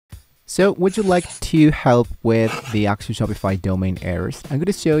So would you like to help with the actual Shopify domain errors? I'm going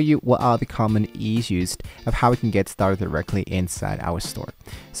to show you what are the common issues of how we can get started directly inside our store.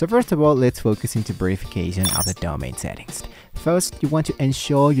 So first of all, let's focus into verification of the domain settings. First, you want to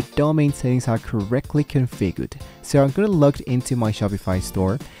ensure your domain settings are correctly configured. So I'm going to log into my Shopify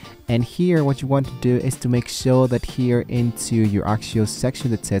store. And here, what you want to do is to make sure that here into your actual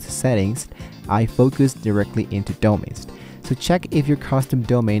section that says settings, I focus directly into domains. So check if your custom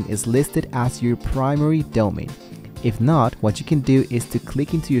domain is listed as your primary domain. If not, what you can do is to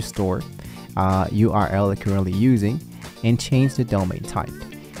click into your store URL you're currently using and change the domain type.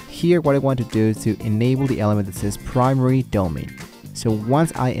 Here, what I want to do is to enable the element that says primary domain. So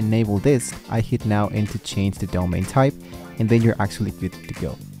once I enable this, I hit now into change the domain type, and then you're actually good to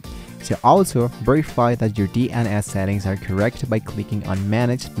go. So also verify that your DNS settings are correct by clicking on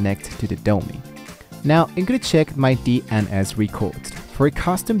manage next to the domain. Now, I'm going to check my DNS records. For a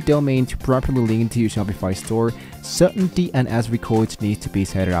custom domain to properly link to your Shopify store, certain DNS records need to be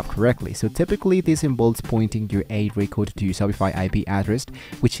set up correctly. So typically this involves pointing your A record to your Shopify IP address,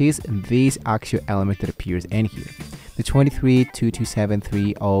 which is this actual element that appears in here, the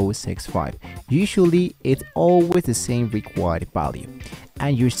 23.227.3065. Usually it's always the same required value.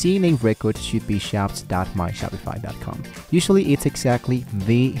 And your CNAME record should be shops.myshopify.com. Usually it's exactly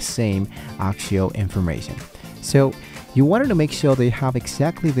the same actual information. So you wanted to make sure that you have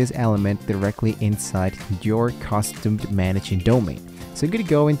exactly this element directly inside your custom managing domain. So I'm going to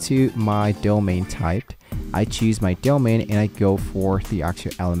go into my domain type. I choose my domain and I go for the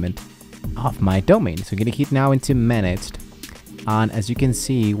actual element of my domain. So I'm going to hit now into managed. And as you can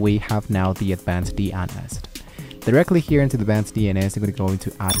see, we have now the advanced DNS. Directly here into the advanced DNS, I'm going to go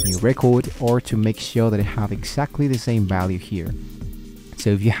into add new record or to make sure that I have exactly the same value here.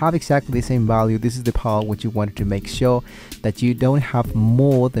 So if you have exactly the same value, this is the part which you want to make sure that you don't have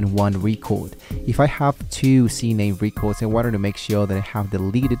more than one record. If I have two CNAME records, I wanted to make sure that I have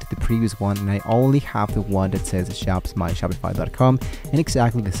deleted the previous one and I only have the one that says shops.myshopify.com, and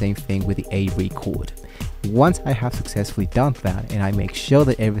exactly the same thing with the A record. Once I have successfully done that and I make sure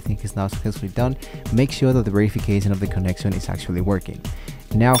that everything is now successfully done, make sure that the verification of the connection is actually working.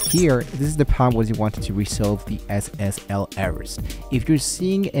 Now here, this is the part where you wanted to resolve the SSL errors. If you're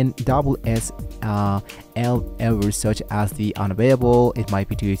seeing an double SSL errors such as the unavailable, it might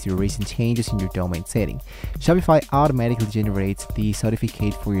be due to recent changes in your domain setting. Shopify automatically generates the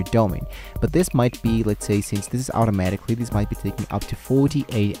certificate for your domain, but this might be, let's say, since this is automatically, this might be taking up to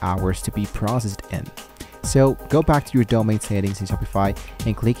 48 hours to be processed in. So go back to your domain settings in Shopify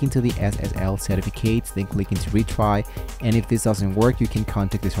and click into the SSL certificates, then click into retry, and if this doesn't work, you can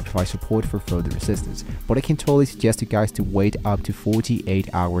contact the Shopify support for further assistance. But I can totally suggest you guys to wait up to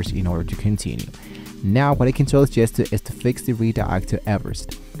 48 hours in order to continue. Now what I can totally suggest is to fix the redirected errors.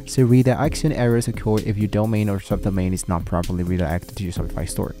 So redirection errors occur if your domain or subdomain is not properly redirected to your Shopify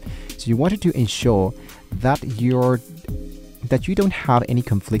store. So you wanted to ensure that you don't have any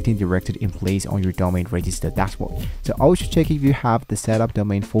conflicting directed in place on your domain register dashboard. So always check if you have the setup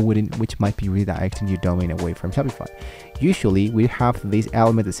domain forwarding, which might be redirecting your domain away from Shopify. Usually we have this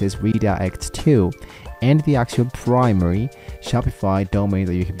element that says redirect to and the actual primary Shopify domain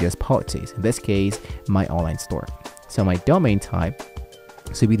that you have just purchased. In this case, my online store. So my domain type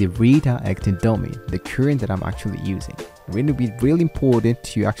should be the redirected domain, the current that I'm actually using. It will be really important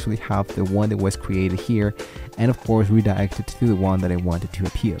to actually have the one that was created here, and of course redirected to the one that I wanted to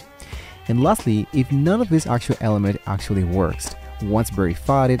appear. And lastly, if none of this actual element actually works, once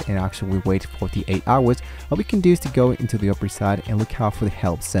verified it and actually wait 48 hours, what we can do is to go into the upper side and look out for the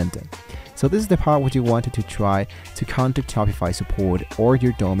help center. So this is the part where you wanted to try to contact Shopify support or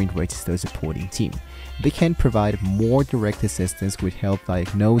your domain register supporting team. They can provide more direct assistance with help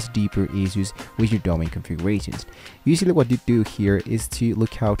diagnose deeper issues with your domain configurations. Usually what you do here is to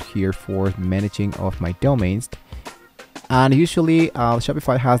look out here for managing of my domains. And usually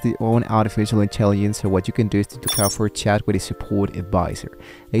Shopify has their own artificial intelligence, so what you can do is to look out for a chat with a support advisor.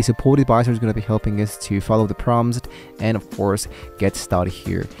 A support advisor is going to be helping us to follow the prompts and of course get started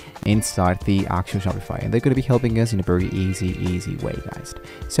here inside the actual Shopify, and they're going to be helping us in a very easy way, guys.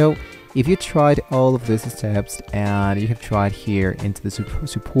 So if you tried all of these steps and you have tried here into the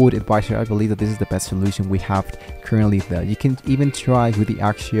support advisor, I believe that this is the best solution we have currently there. You can even try with the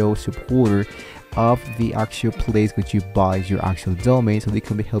actual supporter of the actual place which you buy your actual domain, so they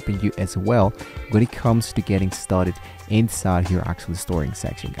can be helping you as well when it comes to getting started inside your actual storing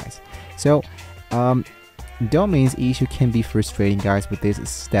section, guys. So Domains issue can be frustrating, guys, but these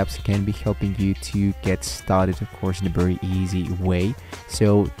steps can be helping you to get started, of course, in a very easy way.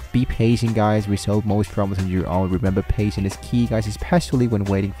 So be patient, guys. Resolve most problems on your own. Remember, patience is key, guys, especially when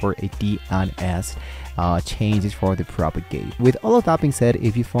waiting for a DNS changes for the propagate. With all of that being said,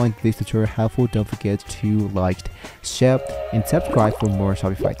 if you find this tutorial helpful, don't forget to like, share, and subscribe for more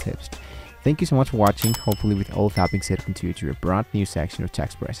Shopify tips. Thank you so much for watching. Hopefully, with all of that being said, continue to a brand new section of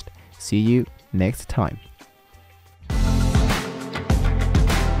TechSpress. See you next time.